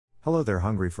Hello there,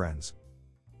 hungry friends.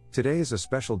 Today is a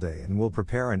special day and we'll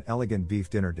prepare an elegant beef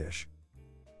dinner dish.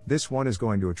 This one is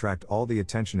going to attract all the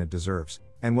attention it deserves,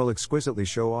 and will exquisitely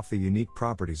show off the unique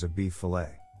properties of beef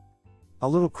fillet. A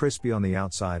little crispy on the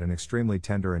outside and extremely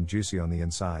tender and juicy on the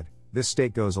inside, this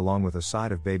steak goes along with a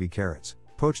side of baby carrots,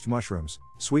 poached mushrooms,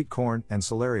 sweet corn, and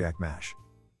celeriac mash.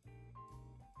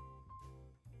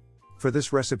 For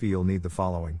this recipe you'll need the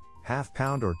following: ½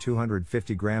 pound or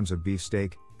 250 grams of beef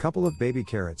steak, couple of baby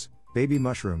carrots, baby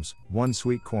mushrooms, 1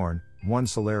 sweet corn, 1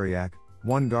 celeriac,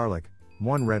 1 garlic,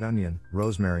 1 red onion,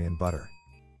 rosemary and butter.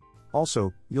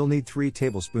 Also, you'll need 3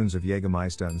 tablespoons of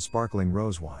Jägermeister and sparkling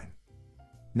rose wine.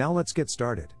 Now let's get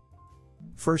started.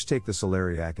 First take the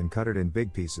celeriac and cut it in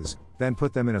big pieces, then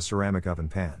put them in a ceramic oven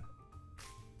pan.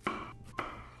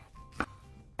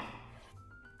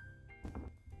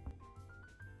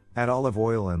 Add olive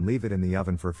oil and leave it in the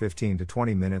oven for 15 to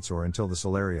 20 minutes or until the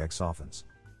celeriac softens.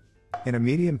 In a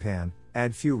medium pan,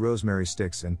 add few rosemary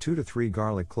sticks and 2 to 3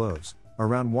 garlic cloves,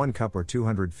 around 1 cup or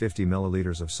 250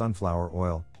 milliliters of sunflower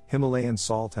oil, Himalayan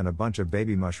salt and a bunch of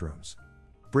baby mushrooms.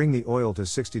 Bring the oil to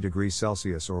 60 degrees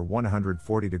Celsius or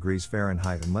 140 degrees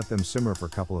Fahrenheit and let them simmer for a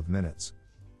couple of minutes.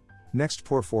 Next,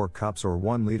 pour 4 cups or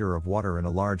 1 liter of water in a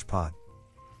large pot.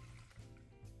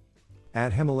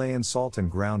 Add Himalayan salt and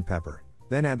ground pepper,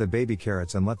 then add the baby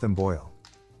carrots and let them boil.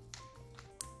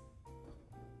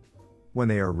 When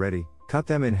they are ready, cut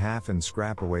them in half and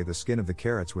scrape away the skin of the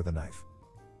carrots with a knife.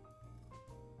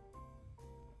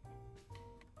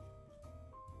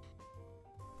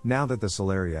 Now that the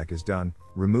celeriac is done,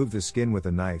 remove the skin with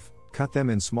a knife, cut them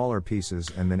in smaller pieces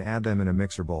and then add them in a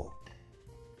mixer bowl.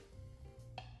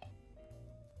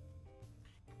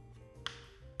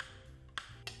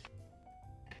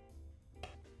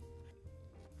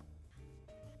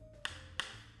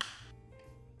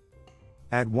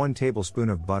 Add 1 tablespoon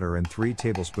of butter and 3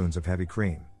 tablespoons of heavy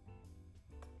cream.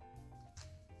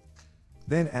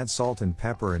 Then add salt and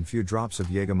pepper and few drops of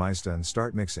Jägermeister and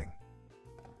start mixing.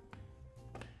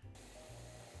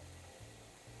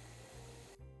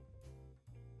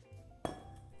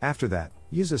 After that,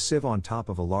 use a sieve on top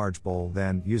of a large bowl,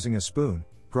 then, using a spoon,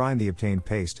 grind the obtained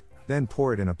paste, then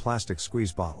pour it in a plastic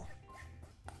squeeze bottle.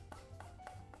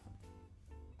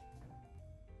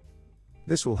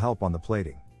 This will help on the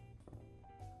plating.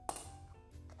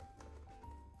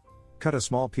 Cut a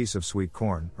small piece of sweet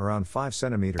corn, around 5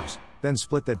 centimeters, then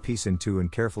split that piece in two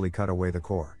and carefully cut away the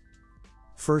core.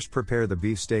 First, prepare the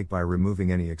beef steak by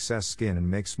removing any excess skin and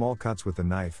make small cuts with the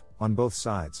knife, on both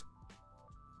sides.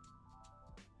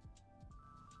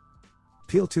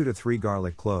 Peel 2 to 3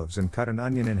 garlic cloves and cut an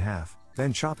onion in half,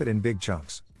 then chop it in big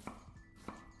chunks.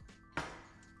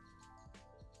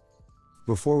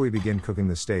 Before we begin cooking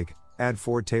the steak, add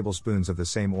 4 tablespoons of the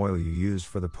same oil you used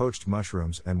for the poached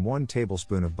mushrooms and 1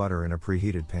 tablespoon of butter in a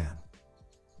preheated pan.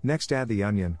 Next, add the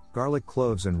onion, garlic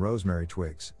cloves and rosemary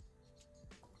twigs.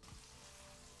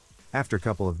 After a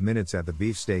couple of minutes, add the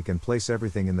beef steak and place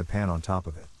everything in the pan on top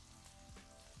of it.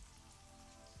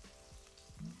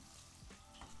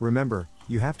 Remember,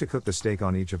 you have to cook the steak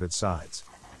on each of its sides.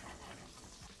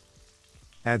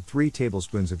 Add 3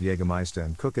 tablespoons of Jägermeister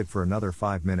and cook it for another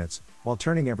 5 minutes, while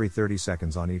turning every 30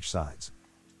 seconds on each sides.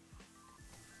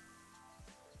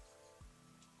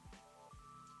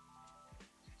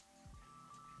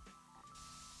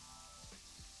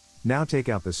 Now take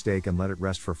out the steak and let it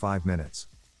rest for 5 minutes.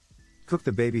 Cook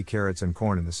the baby carrots and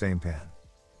corn in the same pan.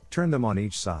 Turn them on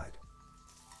each side.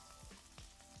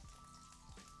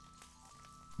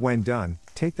 When done,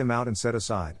 take them out and set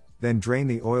aside. Then drain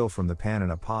the oil from the pan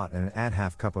in a pot and add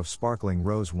 ½ cup of sparkling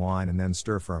rose wine and then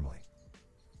stir firmly.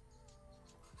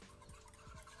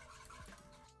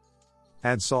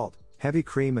 Add salt, heavy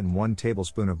cream and 1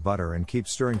 tablespoon of butter and keep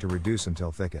stirring to reduce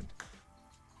until thickened.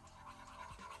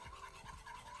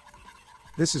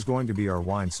 This is going to be our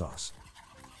wine sauce.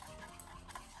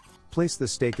 Place the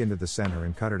steak into the center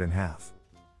and cut it in half.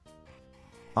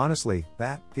 Honestly,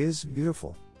 that is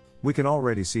beautiful. We can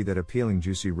already see that appealing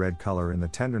juicy red color in the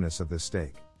tenderness of this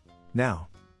steak. Now,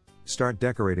 start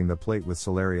decorating the plate with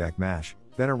celeriac mash,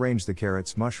 then arrange the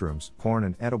carrots, mushrooms, corn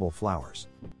and edible flowers.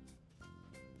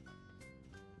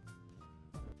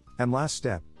 And last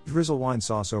step, drizzle wine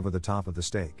sauce over the top of the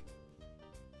steak.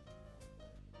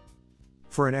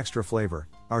 For an extra flavor,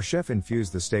 our chef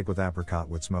infused the steak with apricot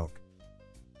wood smoke.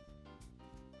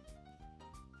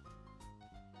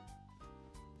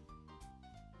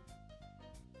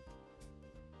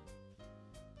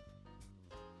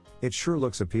 It sure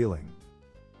looks appealing.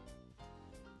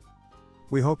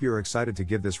 We hope you're excited to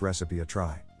give this recipe a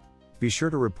try. Be sure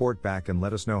to report back and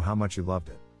let us know how much you loved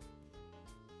it.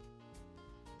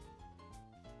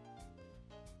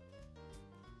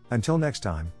 Until next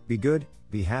time, be good,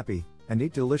 be happy, and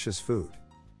eat delicious food.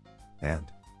 And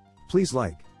please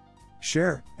like,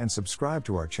 share, and subscribe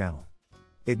to our channel.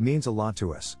 It means a lot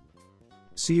to us.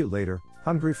 See you later,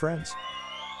 hungry friends.